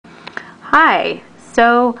Hi,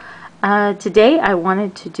 so today I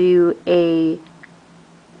wanted to do a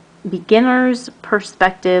beginner's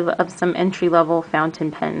perspective of some entry-level fountain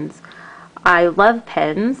pens. I love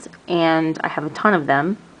pens and I have a ton of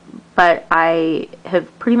them, but I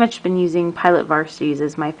have pretty much been using Pilot Varsities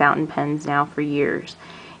as my fountain pens now for years.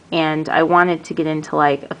 And I wanted to get into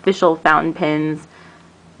like official fountain pens.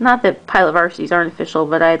 Not that Pilot Varsities aren't official,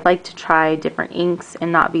 but I'd like to try different inks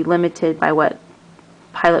and not be limited by what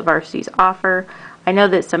Pilot Varsities offer. I know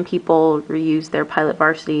that some people reuse their Pilot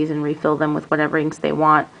Varsities and refill them with whatever inks they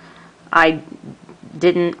want. I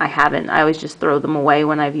haven't. I always just throw them away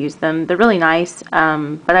when I've used them. They're really nice,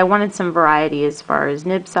 but I wanted some variety as far as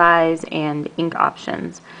nib size and ink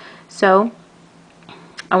options. So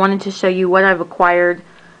I wanted to show you what I've acquired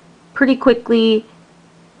pretty quickly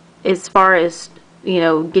as far as, you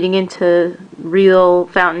know, getting into real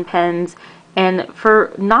fountain pens, and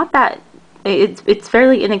for not that it's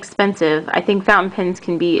fairly inexpensive. I think fountain pens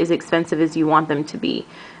can be as expensive as you want them to be.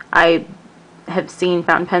 I have seen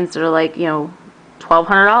fountain pens that are like, you know,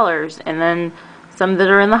 $1,200, and then some that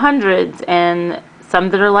are in the hundreds, and some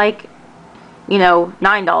that are like, you know,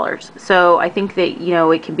 $9. So I think that, you know,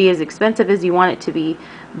 it can be as expensive as you want it to be,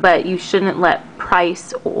 but you shouldn't let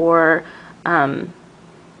price or the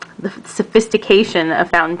sophistication of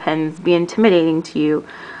fountain pens be intimidating to you.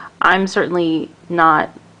 I'm certainly not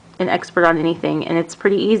an expert on anything, and it's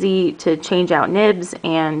pretty easy to change out nibs,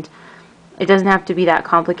 and it doesn't have to be that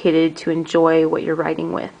complicated to enjoy what you're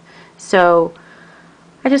writing with. So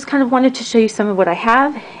I just kind of wanted to show you some of what I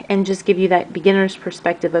have and just give you that beginner's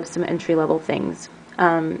perspective of some entry-level things,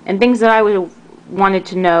 and things that I would have wanted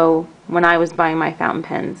to know when I was buying my fountain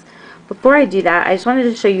pens. Before I do that, I just wanted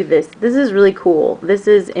to show you this. This is really cool. This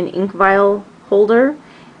is an ink vial holder.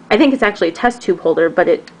 I think it's actually a test tube holder, but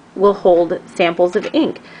it will hold samples of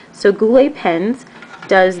ink. So Goulet Pens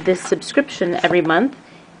does this subscription every month,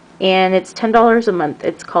 and it's $10 a month.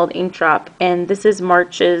 It's called Ink Drop, and this is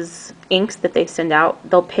March's inks that they send out.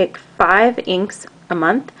 They'll pick 5 inks a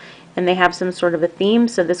month, and they have some sort of a theme.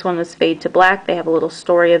 So this one was Fade to Black. They have a little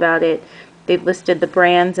story about it. They've listed the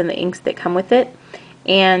brands and the inks that come with it.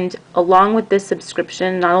 And along with this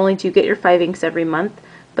subscription, not only do you get your 5 inks every month,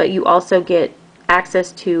 but you also get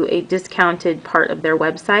access to a discounted part of their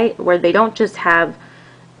website where they don't just have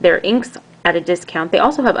their inks at a discount. They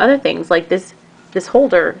also have other things, like this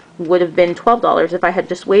holder would have been $12 if I had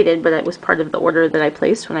just waited, but it was part of the order that I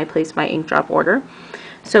placed when I placed my ink drop order.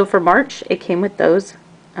 So for March, it came with those.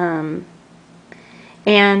 And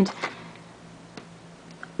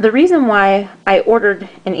the reason why I ordered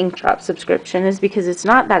an ink drop subscription is because it's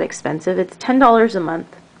not that expensive. It's $10 a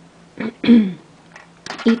month.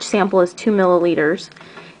 Each sample is 2 milliliters,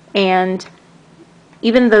 and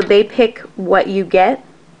even though they pick what you get,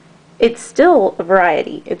 it's still a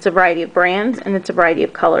variety. It's a variety of brands, and it's a variety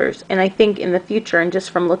of colors. And I think in the future, and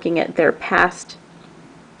just from looking at their past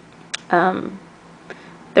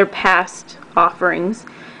offerings,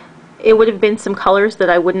 it would have been some colors that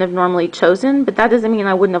I wouldn't have normally chosen, but that doesn't mean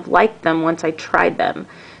I wouldn't have liked them once I tried them.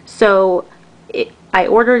 So I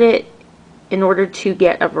ordered it in order to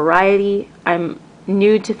get a variety. I'm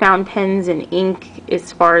new to fountain pens and ink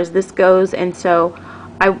as far as this goes, and so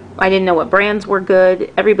I didn't know what brands were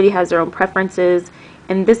good. Everybody has their own preferences,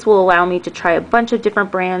 and this will allow me to try a bunch of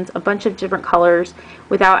different brands, a bunch of different colors,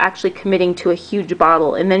 without actually committing to a huge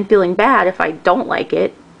bottle and then feeling bad if I don't like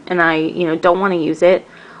it and I, you know, don't want to use it,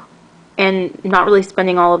 and not really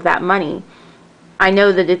spending all of that money. I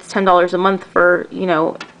know that it's $10 a month for, you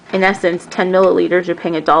know, in essence 10 milliliters. You're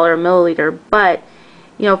paying $1 a milliliter, but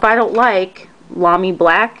you know, if I don't like Lamy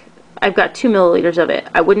Black, I've got 2 milliliters of it.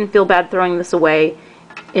 I wouldn't feel bad throwing this away.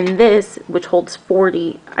 In this, which holds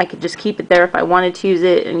 40, I could just keep it there if I wanted to use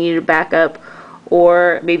it and needed a backup,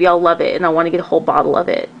 or maybe I'll love it and I want to get a whole bottle of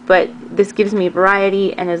it. But this gives me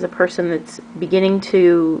variety, and as a person that's beginning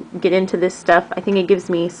to get into this stuff, I think it gives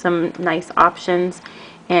me some nice options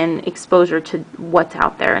and exposure to what's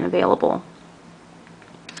out there and available.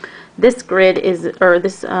 This grid is, or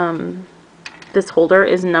this holder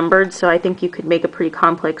is numbered, so I think you could make a pretty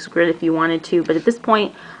complex grid if you wanted to, but at this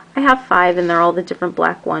point I have 5, and they're all the different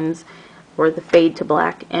black ones, or the Fade to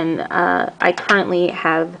Black, and I currently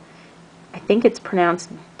have, I think it's pronounced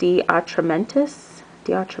Diatramentis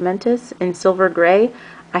in silver gray.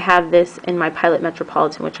 I have this in my Pilot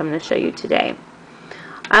Metropolitan, which I'm going to show you today.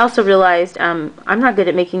 I also realized I'm not good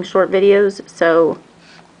at making short videos, so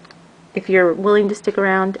if you're willing to stick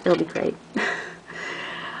around, it'll be great.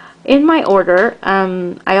 In my order,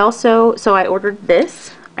 I ordered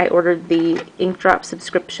this. I ordered the ink drop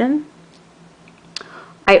subscription.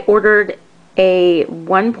 I ordered a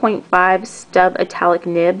 1.5 stub italic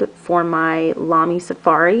nib for my Lamy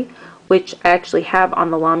Safari, which I actually have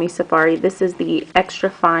on the Lamy Safari. This is the extra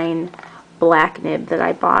fine black nib that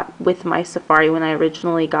I bought with my Safari when I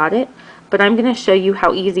originally got it. But I'm going to show you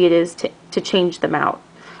how easy it is to change them out.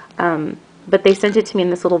 But they sent it to me in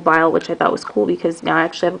this little vial, which I thought was cool because now I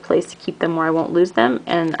actually have a place to keep them where I won't lose them,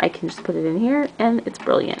 and I can just put it in here, and it's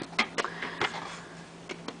brilliant.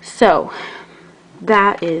 So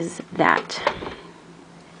that is that.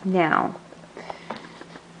 Now,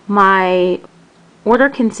 my order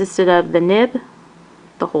consisted of the nib,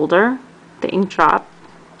 the holder, the ink drop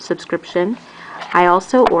subscription. I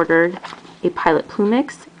also ordered a Pilot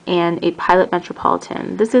Plumix and a Pilot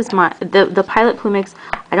Metropolitan. This is the Pilot Plumix.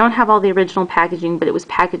 I don't have all the original packaging, but it was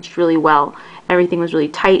packaged really well. Everything was really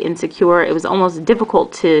tight and secure. It was almost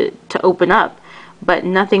difficult to open up, but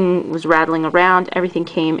nothing was rattling around. Everything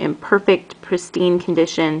came in perfect, pristine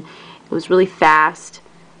condition. It was really fast.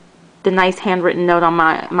 The nice handwritten note on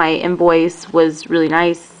my invoice was really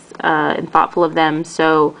nice and thoughtful of them,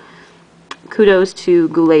 so kudos to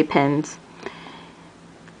Goulet pens.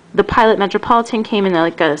 The Pilot Metropolitan came in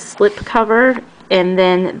like a slip cover and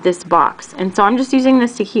then this box. And so I'm just using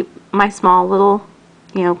this to keep my small little,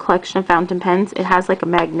 collection of fountain pens. It has like a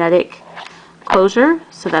magnetic closure,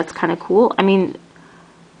 so that's kind of cool. I mean,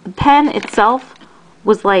 the pen itself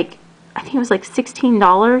was like, I think it was like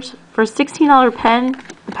 $16. For a $16 pen,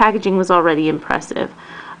 the packaging was already impressive.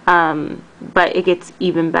 But it gets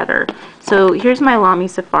even better. So here's my Lamy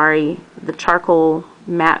Safari, the charcoal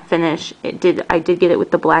matte finish. I did get it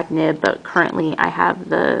with the black nib, but currently I have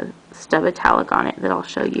the stub italic on it that I'll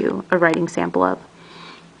show you a writing sample of.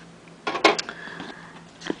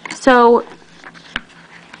 So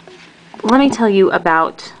let me tell you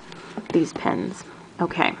about these pens.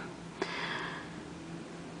 Okay.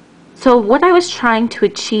 So what I was trying to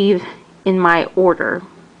achieve in my order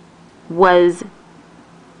was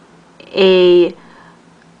a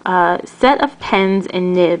set of pens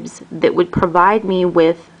and nibs that would provide me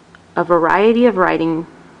with a variety of writing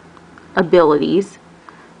abilities,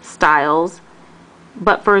 styles,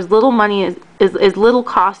 but for as little money as little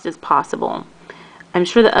cost as possible. I'm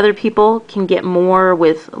sure that other people can get more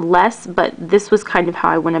with less, but this was kind of how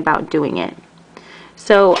I went about doing it.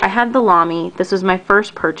 So I had the Lamy. This was my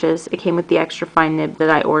first purchase. It came with the extra fine nib that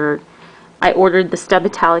I ordered. I ordered the stub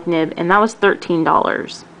italic nib, and that was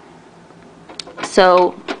 $13.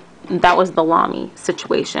 So that was the Lamy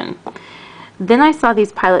situation. Then I saw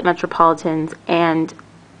these Pilot Metropolitans, and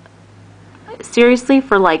seriously,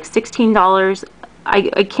 for like $16,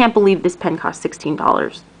 I can't believe this pen cost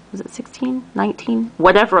 $16. Was it 16, 19?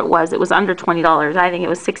 Whatever it was under $20. I think it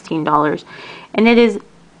was $16. And it is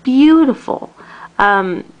beautiful.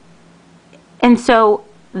 And so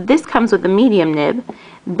this comes with a medium nib.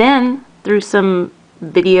 Then through some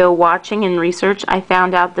video watching and research, I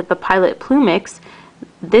found out that the Pilot Plumix,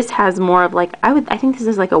 this has more of like, I think this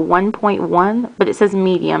is like a 1.1, but it says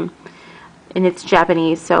medium, and it's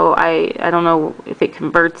Japanese, so I don't know if it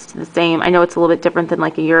converts to the same. I know it's a little bit different than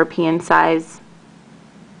like a European size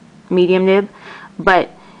medium nib, but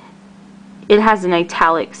it has an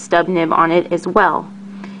italic stub nib on it as well,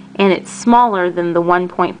 and it's smaller than the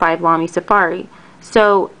 1.5 Lamy Safari.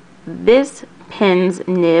 So this pen's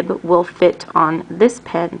nib will fit on this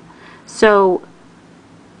pen. So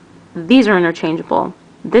these are interchangeable.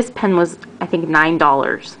 This pen was, I think,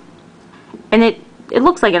 $9. And it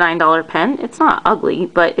looks like a $9 pen. It's not ugly,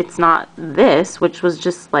 but it's not this, which was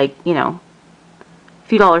just like, a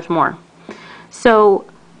few dollars more. So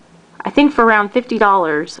I think for around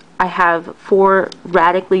 $50, I have 4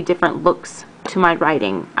 radically different looks to my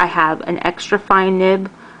writing. I have an extra fine nib,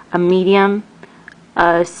 a medium,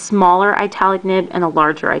 a smaller italic nib, and a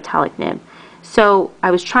larger italic nib. So I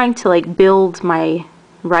was trying to like build my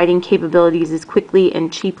writing capabilities as quickly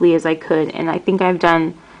and cheaply as I could, and I think I've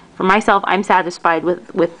done, for myself, I'm satisfied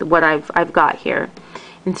with what I've got here.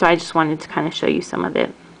 And so I just wanted to kind of show you some of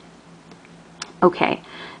it. Okay,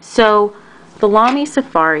 so the Lamy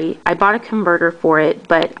Safari, I bought a converter for it,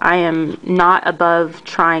 but I am not above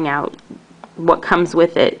trying out what comes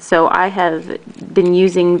with it. So I have been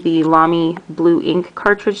using the Lamy blue ink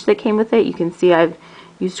cartridge that came with it. You can see I've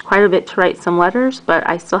used quite a bit to write some letters, but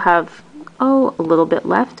I still have, a little bit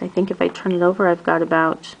left. I think if I turn it over, I've got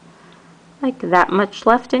about like that much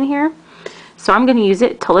left in here. So I'm going to use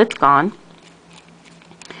it till it's gone,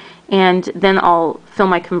 and then I'll fill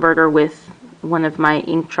my converter with one of my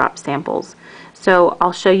ink drop samples. So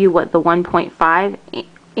I'll show you what the 1.5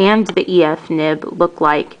 and the EF nib look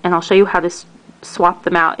like, and I'll show you how to swap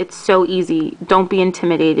them out. It's so easy. Don't be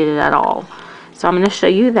intimidated at all. So I'm going to show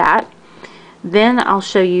you that. Then I'll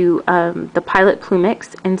show you the Pilot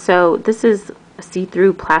Plumix, and so this is a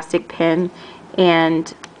see-through plastic pen,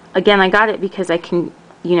 and again, I got it because I can,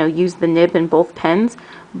 you know, use the nib in both pens.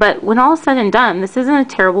 But when all is said and done, this isn't a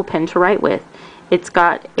terrible pen to write with. It's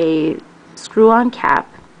got a screw-on cap,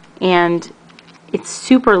 and it's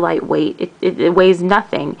super lightweight. It weighs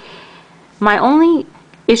nothing. My only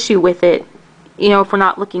issue with it, you know, if we're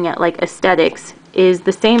not looking at like aesthetics, is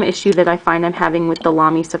the same issue that I find I'm having with the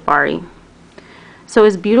Lamy Safari. So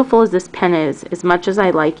as beautiful as this pen is, as much as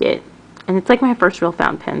I like it, and it's like my first real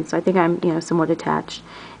fountain pen, so I think I'm, you know, somewhat attached,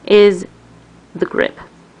 is the grip.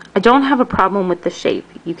 I don't have a problem with the shape.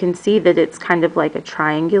 You can see that it's kind of like a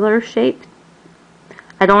triangular shape.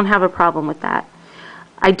 I don't have a problem with that.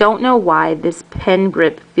 I don't know why this pen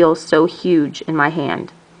grip feels so huge in my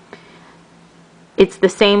hand. It's the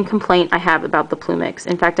same complaint I have about the Plumix.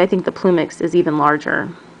 In fact, I think the Plumix is even larger.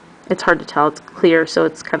 It's hard to tell. It's clear, so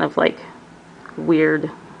it's kind of like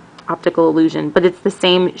weird optical illusion, but it's the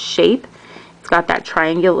same shape. It's got that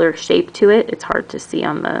triangular shape to it. It's hard to see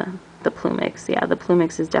on the Plumix. Yeah, the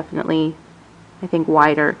Plumix is definitely, I think,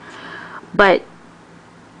 wider, but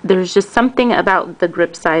there's just something about the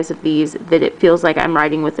grip size of these that it feels like I'm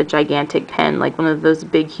writing with a gigantic pen, like one of those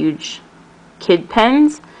big, huge kid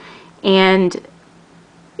pens. And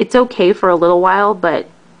it's okay for a little while, but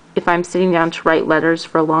if I'm sitting down to write letters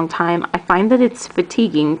for a long time, I find that it's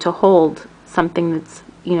fatiguing to hold something that's,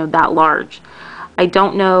 you know, that large. I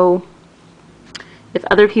don't know if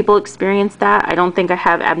other people experience that. I don't think I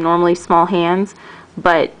have abnormally small hands,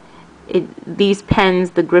 but these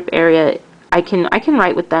pens, the grip area, I can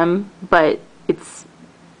write with them, but it's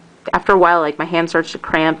after a while, like, my hand starts to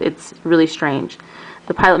cramp. It's really strange.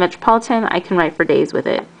 The Pilot Metropolitan, I can write for days with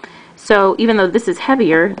it. So even though this is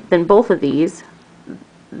heavier than both of these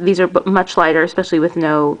are much lighter, especially with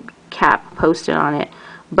no cap posted on it.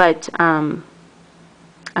 But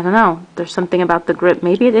I don't know, there's something about the grip.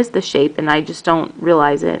 Maybe it is the shape and I just don't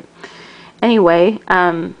realize it. Anyway,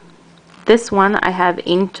 this one I have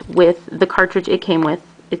inked with the cartridge it came with.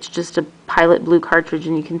 It's just a Pilot blue cartridge,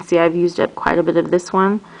 and you can see I've used up quite a bit of this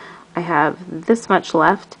one. I have this much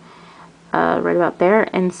left, right about there.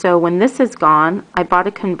 And so when this is gone, I bought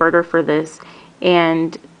a converter for this,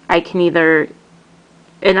 and I can either,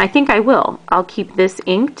 and I think I will, I'll keep this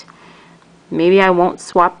inked. Maybe I won't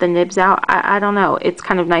swap the nibs out. I don't know. It's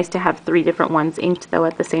kind of nice to have 3 different ones inked, though,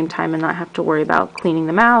 at the same time, and not have to worry about cleaning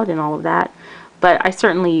them out and all of that. But I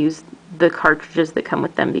certainly use the cartridges that come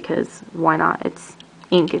with them, because why not? It's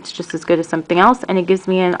ink. It's just as good as something else, and it gives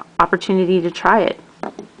me an opportunity to try it.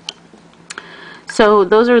 So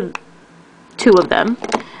those are 2 of them.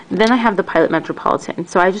 Then I have the Pilot Metropolitan.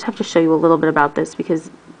 So I just have to show you a little bit about this,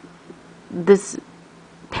 because this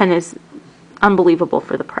pen is unbelievable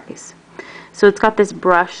for the price. So it's got this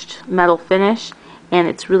brushed metal finish, and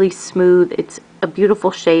it's really smooth. It's a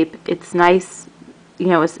beautiful shape. It's nice, you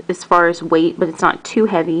know, as far as weight, but it's not too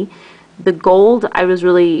heavy. The gold, I was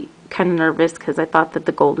really kind of nervous because I thought that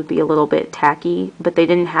the gold would be a little bit tacky, but they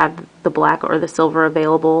didn't have the black or the silver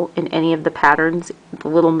available in any of the patterns. The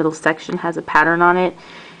little middle section has a pattern on it.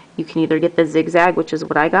 You can either get the zigzag, which is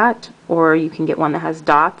what I got, or you can get one that has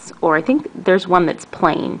dots, or I think there's one that's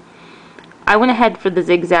plain. I went ahead for the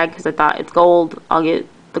zigzag because I thought it's gold. I'll get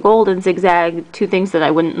the gold and zigzag, 2 things that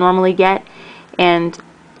I wouldn't normally get, and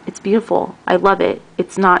it's beautiful. I love it.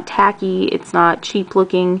 It's not tacky. It's not cheap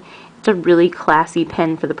looking. It's a really classy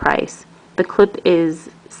pen for the price. The clip is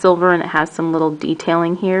silver and it has some little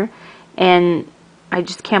detailing here, and I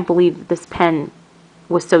just can't believe this pen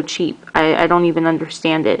was so cheap. I don't even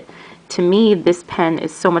understand it. To me, this pen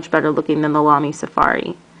is so much better looking than the Lamy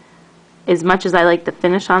Safari. As much as I like the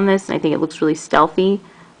finish on this, and I think it looks really stealthy,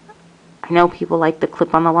 I know people like the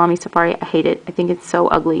clip on the Lamy Safari. I hate it. I think it's so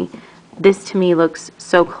ugly. This to me looks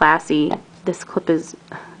so classy. This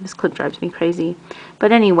clip drives me crazy.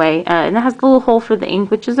 But anyway, and it has a little hole for the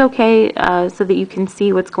ink, which is okay, so that you can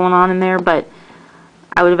see what's going on in there, but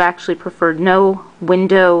I would have actually preferred no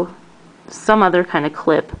window, some other kind of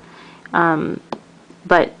clip.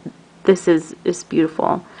 But this is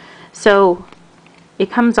beautiful. So it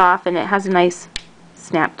comes off and it has a nice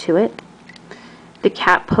snap to it. The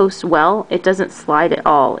cap posts well. It doesn't slide at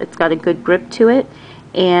all. It's got a good grip to it,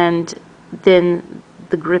 and then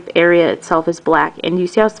the grip area itself is black. And you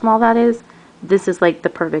see how small that is? This is like the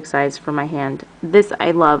perfect size for my hand. This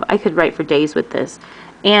I love. I could write for days with this.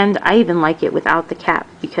 And I even like it without the cap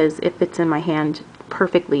because it fits in my hand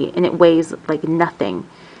perfectly and it weighs like nothing.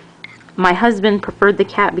 My husband preferred the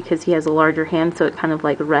cap because he has a larger hand, so it kind of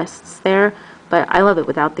like rests there, but I love it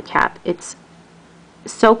without the cap. It's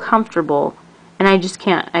so comfortable, and I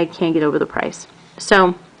can't get over the price.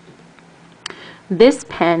 So This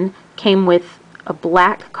pen came with a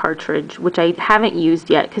black cartridge, which I haven't used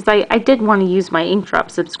yet because I did want to use my ink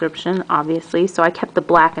drop subscription, obviously, so I kept the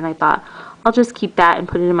black and I thought I'll just keep that and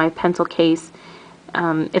put it in my pencil case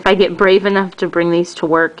if I get brave enough to bring these to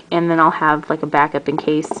work, and then I'll have like a backup in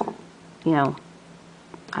case, you know,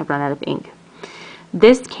 I run out of ink.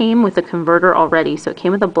 This came with a converter already, so it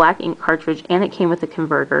came with a black ink cartridge and it came with a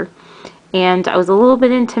converter. And I was a little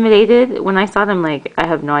bit intimidated when I saw them, like, I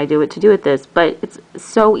have no idea what to do with this, but it's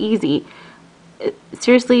so easy.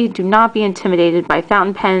 Seriously, do not be intimidated by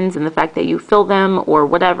fountain pens and the fact that you fill them or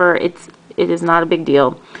whatever. It is not a big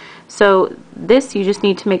deal. So this, you just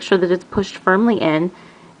need to make sure that it's pushed firmly in,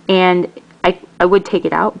 and I would take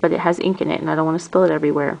it out, but it has ink in it and I don't want to spill it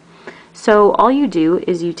everywhere. So all you do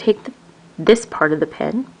is you take this part of the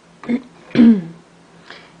pen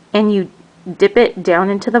and you dip it down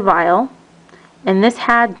into the vial, and this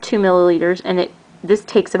had 2 milliliters and this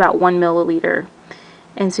takes about 1 milliliter.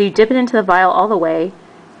 And so you dip it into the vial all the way,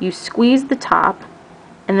 you squeeze the top,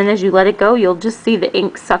 and then as you let it go, you'll just see the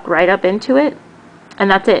ink suck right up into it, and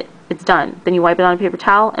that's it. It's done. Then you wipe it on a paper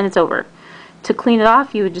towel and it's over. To clean it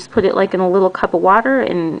off, you would just put it like in a little cup of water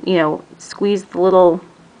and, you know, squeeze the little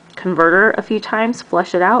converter a few times,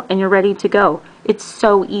 flush it out, and you're ready to go. It's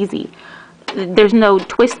so easy. There's no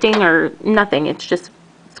twisting or nothing. It's just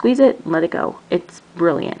squeeze it and let it go. It's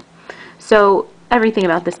brilliant. So everything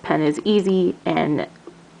about this pen is easy, and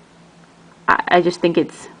I just think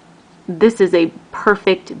this is a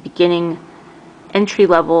perfect beginning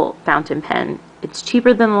entry-level fountain pen. It's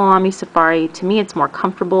cheaper than the Lamy Safari. To me, it's more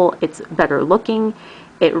comfortable. It's better looking.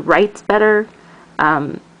 It writes better.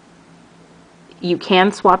 You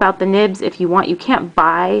can swap out the nibs if you want. You can't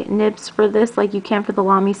buy nibs for this like you can for the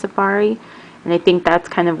Lamy Safari, and I think that's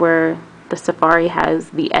kind of where the Safari has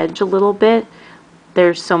the edge a little bit.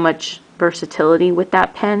 There's so much versatility with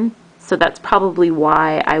that pen, so that's probably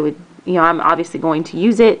why I would, you know, I'm obviously going to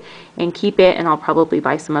use it and keep it, and I'll probably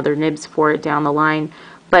buy some other nibs for it down the line.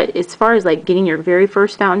 But as far as like getting your very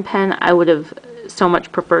first fountain pen, I would have so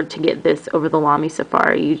much preferred to get this over the Lamy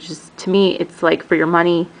Safari. To me, it's like for your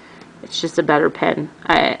money, it's just a better pen.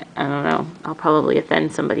 I don't know. I'll probably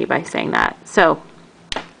offend somebody by saying that. So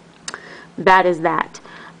that is that.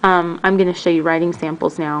 I'm going to show you writing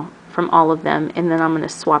samples now from all of them, and then I'm going to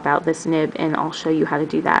swap out this nib and I'll show you how to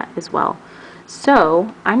do that as well.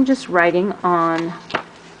 So I'm just writing on, I'm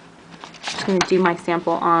just going to do my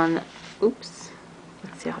sample on, oops,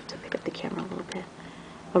 let's see, I'll have to pick up the camera a little bit.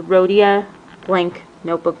 A Rhodia blank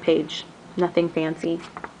notebook page, nothing fancy.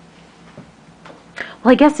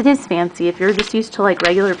 Well, I guess it is fancy. If you're just used to like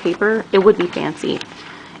regular paper, it would be fancy.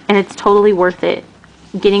 And it's totally worth it.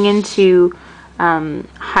 Getting into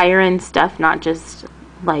higher end stuff, not just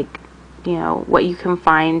like, you know, what you can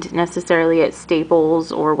find necessarily at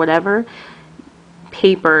Staples or whatever.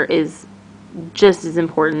 Paper is just as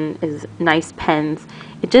important as nice pens.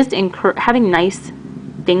 It just having nice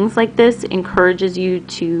things like this encourages you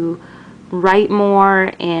to write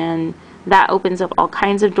more, and that opens up all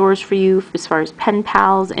kinds of doors for you as far as pen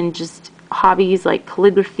pals and just hobbies like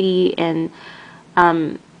calligraphy. And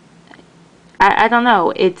I don't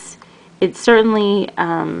know, it's certainly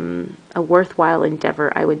a worthwhile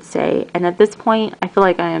endeavor, I would say. And at this point, I feel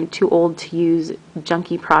like I am too old to use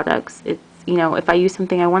junky products. It's, you know, if I use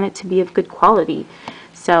something, I want it to be of good quality.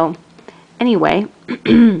 So anyway,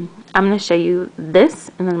 I'm going to show you this,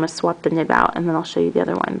 and then I'm going to swap the nib out, and then I'll show you the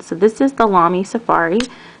other one. So this is the Lamy Safari.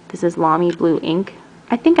 This is Lamy Blue ink.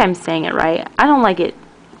 I think I'm saying it right. I don't like it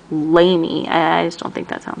Lamy. I just don't think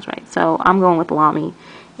that sounds right. So I'm going with Lamy.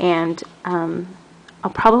 And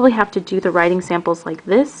I'll probably have to do the writing samples like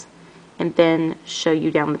this and then show you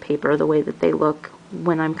down the paper the way that they look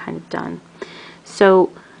when I'm kind of done.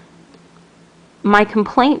 So my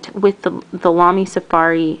complaint with the Lamy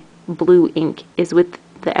Safari blue ink is with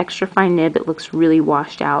the extra fine nib. It looks really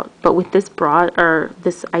washed out, but with this broad or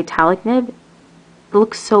this italic nib, it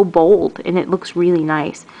looks so bold and it looks really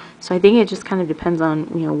nice. So I think it just kind of depends on,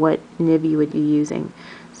 you know, what nib you would be using.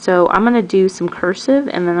 So I'm going to do some cursive,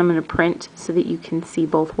 and then I'm going to print so that you can see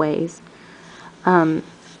both ways.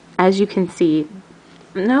 As you can see,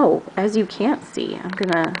 no, as you can't see, I'm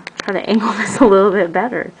going to try to angle this a little bit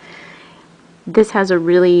better. This has a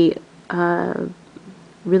really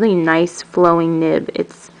really nice flowing nib.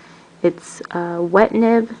 It's a wet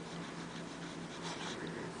nib,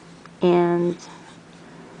 and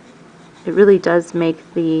it really does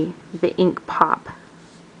make the ink pop.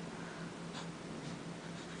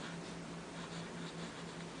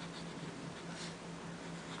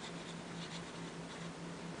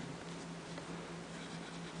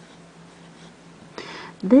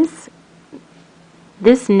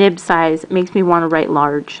 This nib size makes me want to write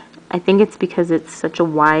large. I think it's because it's such a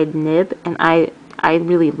wide nib, and I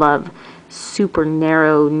really love super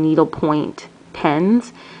narrow needlepoint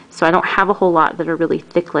pens, so I don't have a whole lot that are really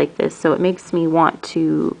thick like this, so it makes me want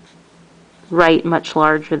to write much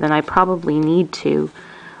larger than I probably need to,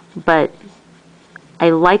 but I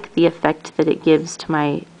like the effect that it gives to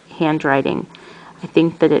my handwriting. I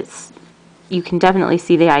think that you can definitely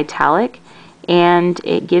see the italic, and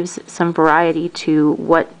it gives some variety to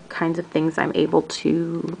what kinds of things I'm able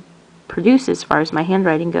to produce as far as my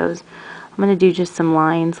handwriting goes. I'm going to do just some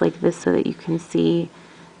lines like this so that you can see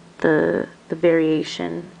the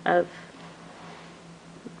variation of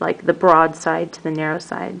like the broad side to the narrow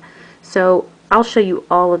side. So I'll show you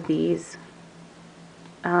all of these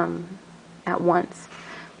at once.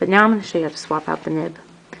 But now I'm going to show you how to swap out the nib.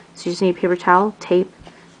 So you just need a paper towel, tape,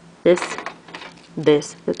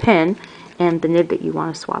 the pen, and the nib that you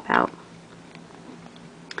want to swap out.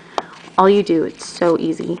 All you do, it's so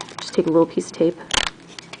easy. Just take a little piece of tape,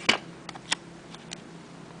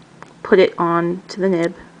 put it on to the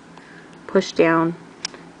nib, push down,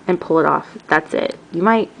 and pull it off. That's it. You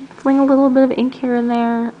might fling a little bit of ink here and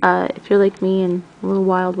there if you're like me and a little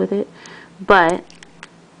wild with it, but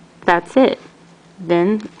that's it.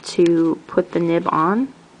 Then to put the nib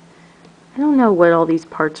on, I don't know what all these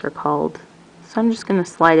parts are called, so I'm just going to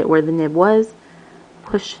slide it where the nib was,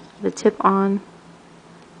 push the tip on.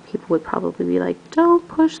 People would probably be like, don't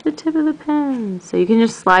push the tip of the pen. So you can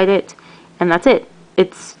just slide it, and that's it.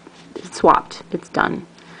 It's swapped. It's done.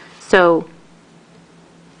 So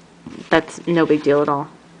that's no big deal at all.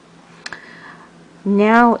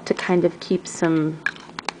 Now, to kind of keep some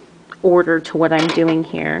order to what I'm doing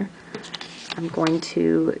here, I'm going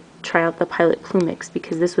to try out the Pilot Clue Mix,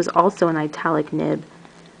 because this was also an italic nib,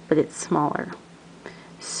 but it's smaller.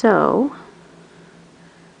 So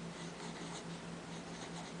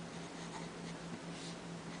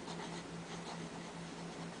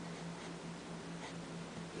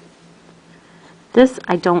this,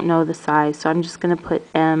 I don't know the size, so I'm just going to put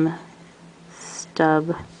M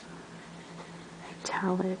stub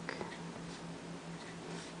italic.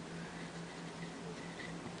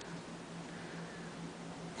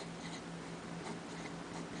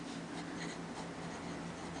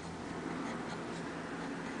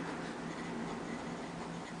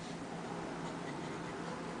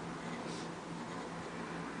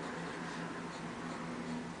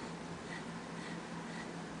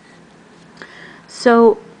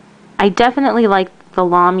 So I definitely like the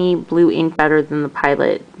Lamy blue ink better than the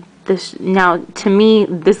Pilot. Now, to me,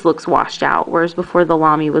 this looks washed out, whereas before the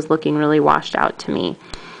Lamy was looking really washed out to me.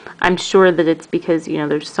 I'm sure that it's because, you know,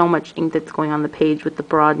 there's so much ink that's going on the page with the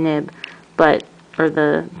broad nib, or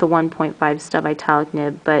the 1.5 stub italic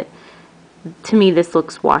nib, but to me this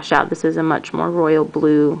looks washed out. This is a much more royal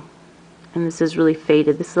blue, and this is really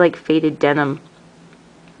faded. This is like faded denim.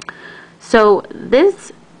 So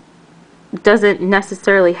this doesn't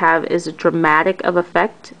necessarily have as dramatic of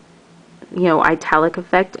effect, you know, italic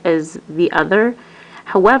effect as the other.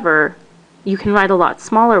 However, you can write a lot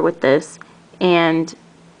smaller with this, and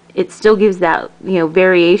it still gives that, you know,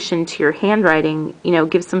 variation to your handwriting, you know,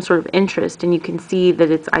 gives some sort of interest, and you can see that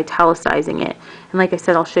it's italicizing it. And like I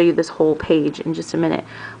said, I'll show you this whole page in just a minute.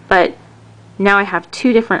 But now I have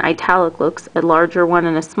two different italic looks, a larger one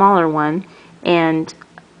and a smaller one, and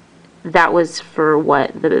that was for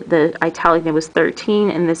what? The italic nib was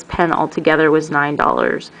 $13, and this pen altogether was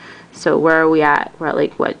 $9. So where are we at? We're at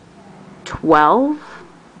like, what, 12?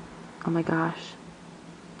 Oh my gosh.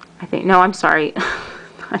 I think, no, I'm sorry.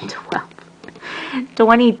 Not 12.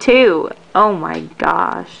 22. Oh my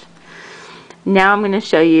gosh. Now I'm going to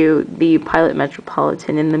show you the Pilot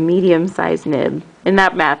Metropolitan in the medium size nib. And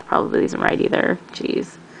that math probably isn't right either.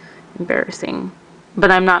 Jeez. Embarrassing. But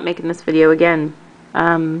I'm not making this video again.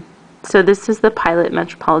 So this is the Pilot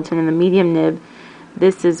Metropolitan in the medium nib.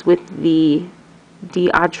 This is with the De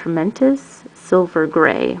Atramentis Silver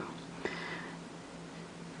Gray.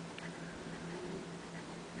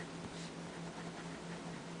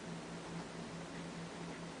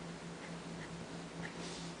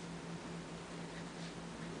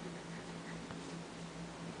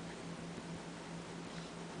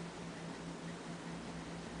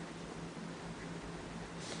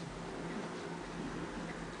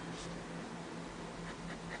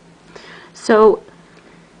 So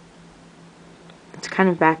to kind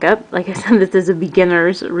of back up, like I said, this is a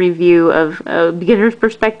beginner's review of a beginner's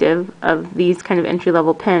perspective of these kind of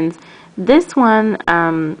entry-level pens. This one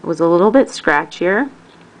was a little bit scratchier,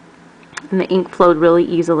 and the ink flowed really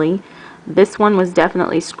easily. This one was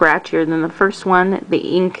definitely scratchier than the first one. The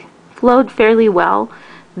ink flowed fairly well.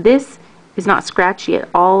 This is not scratchy at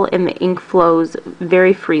all, and the ink flows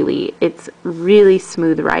very freely. It's really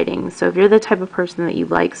smooth writing. So if you're the type of person that you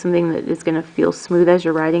like something that is going to feel smooth as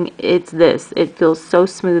you're writing, it's this. It feels so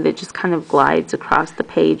smooth, it just kind of glides across the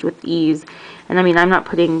page with ease. And I mean, I'm not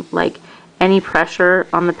putting like any pressure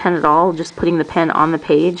on the pen at all, just putting the pen on the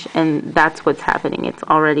page, and that's what's happening. It's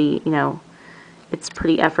already, you know, it's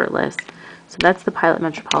pretty effortless. So that's the Pilot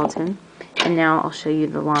Metropolitan. And now I'll show you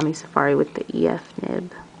the Lamy Safari with the EF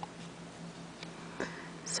nib.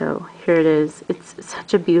 So here it is. It's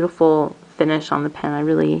such a beautiful finish on the pen. I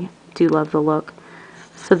really do love the look.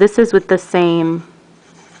 So this is with the same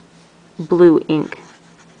blue ink.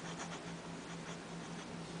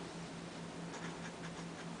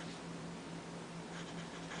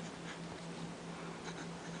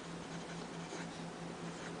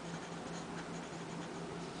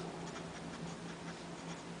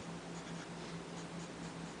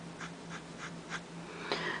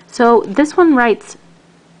 So this one writes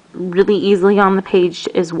really easily on the page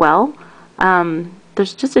as well.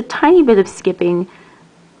 There's just a tiny bit of skipping,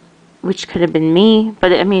 which could have been me,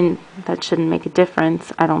 but I mean, that shouldn't make a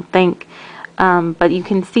difference, I don't think. But you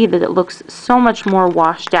can see that it looks so much more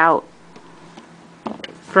washed out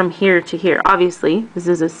from here to here. Obviously, this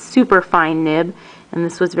is a super fine nib, and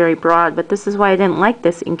this was very broad, but this is why I didn't like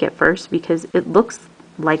this ink at first, because it looks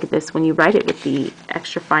like this when you write it with the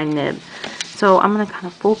extra fine nib. So I'm going to kind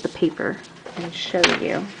of fold the paper and show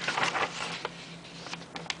you.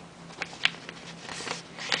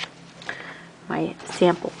 My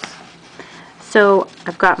samples. So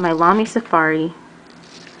I've got my Lamy Safari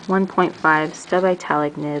 1.5 stub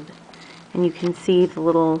italic nib, and you can see the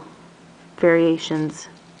little variations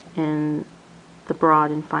in the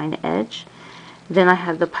broad and fine edge. Then I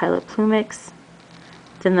have the Pilot Plumix,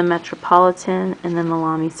 then the Metropolitan, and then the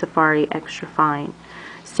Lamy Safari extra fine.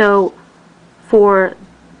 So for,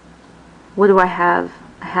 what do I have?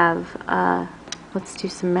 I have, let's do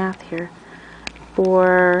some math here.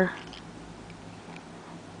 For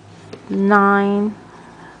 9,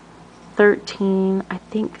 13, I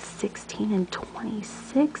think 16 and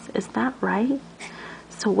 26, is that right?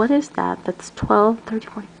 So what is that? That's 12,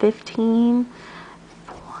 13, 15,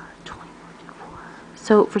 4, 20, 24.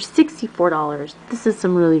 So for $64, this is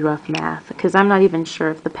some really rough math, because I'm not even sure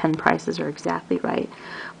if the pen prices are exactly right.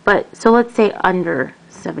 But so let's say under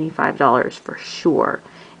 $75 for sure,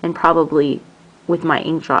 and probably with my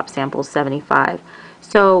ink drop samples $75.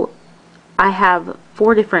 So I have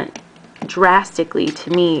 4 different, drastically to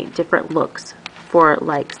me, different looks for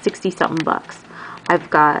like 60 something bucks. I've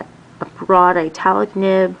got a broad italic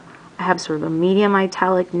nib, I have sort of a medium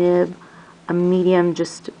italic nib, a medium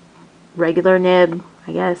just regular nib,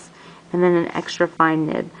 I guess, and then an extra fine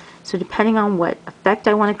nib. So depending on what effect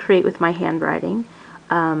I want to create with my handwriting,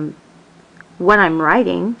 when I'm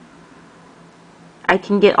writing, I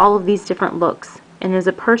can get all of these different looks. And as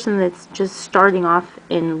a person that's just starting off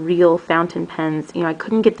in real fountain pens, you know, I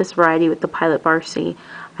couldn't get this variety with the Pilot Varsity.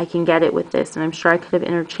 I can get it with this, and I'm sure I could have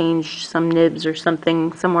interchanged some nibs or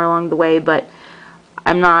something somewhere along the way, but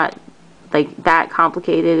I'm not like that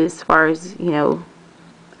complicated as far as, you know,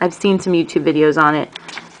 I've seen some YouTube videos on it.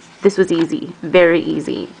 This was easy, very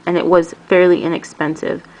easy, and it was fairly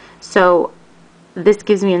inexpensive. So this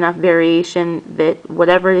gives me enough variation that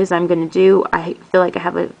whatever it is I'm going to do, I feel like I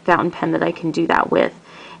have a fountain pen that I can do that with.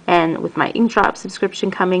 And with my ink drop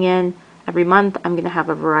subscription coming in every month, I'm going to have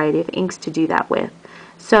a variety of inks to do that with.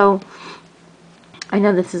 So I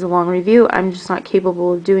know this is a long review. I'm just not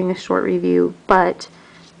capable of doing a short review, but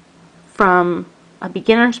from a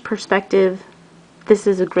beginner's perspective, this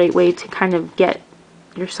is a great way to kind of get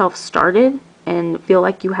yourself started and feel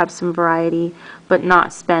like you have some variety, but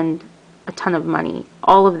not spend a ton of money.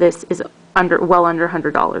 All of this is well under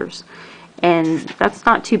 $100, and that's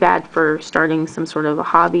not too bad for starting some sort of a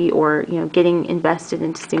hobby, or, you know, getting invested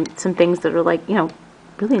into some things that are like, you know,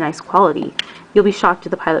 really nice quality. You'll be shocked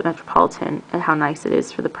at the Pilot Metropolitan and how nice it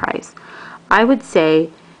is for the price. I would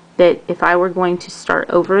say that if I were going to start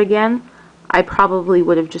over again, I probably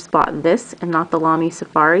would have just bought this and not the Lamy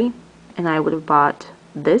Safari, and I would have bought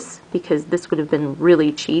this because this would have been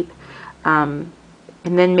really cheap.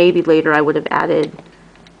 And then maybe later I would have added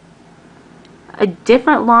a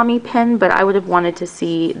different Lamy pen, but I would have wanted to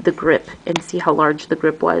see the grip and see how large the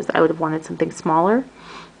grip was. I would have wanted something smaller,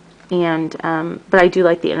 and but I do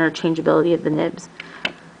like the interchangeability of the nibs.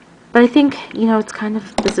 But I think, you know, it's kind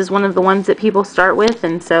of, this is one of the ones that people start with,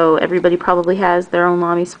 and so everybody probably has their own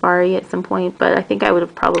Lamy Safari at some point, but I think I would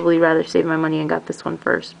have probably rather saved my money and got this one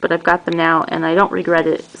first. But I've got them now, and I don't regret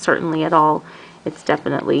it, certainly at all. It's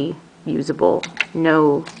definitely usable.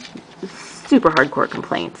 No super hardcore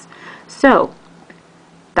complaints. So,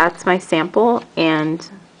 that's my sample, and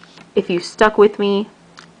if you stuck with me,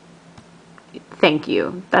 thank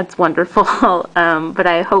you. That's wonderful. But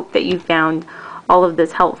I hope that you found all of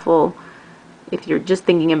this helpful. If you're just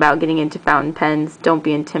thinking about getting into fountain pens, don't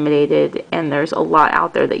be intimidated, and there's a lot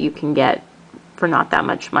out there that you can get for not that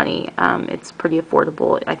much money. It's pretty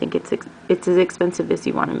affordable. I think it's as expensive as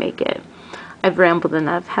you want to make it. I've rambled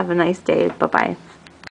enough. Have a nice day. Bye-bye.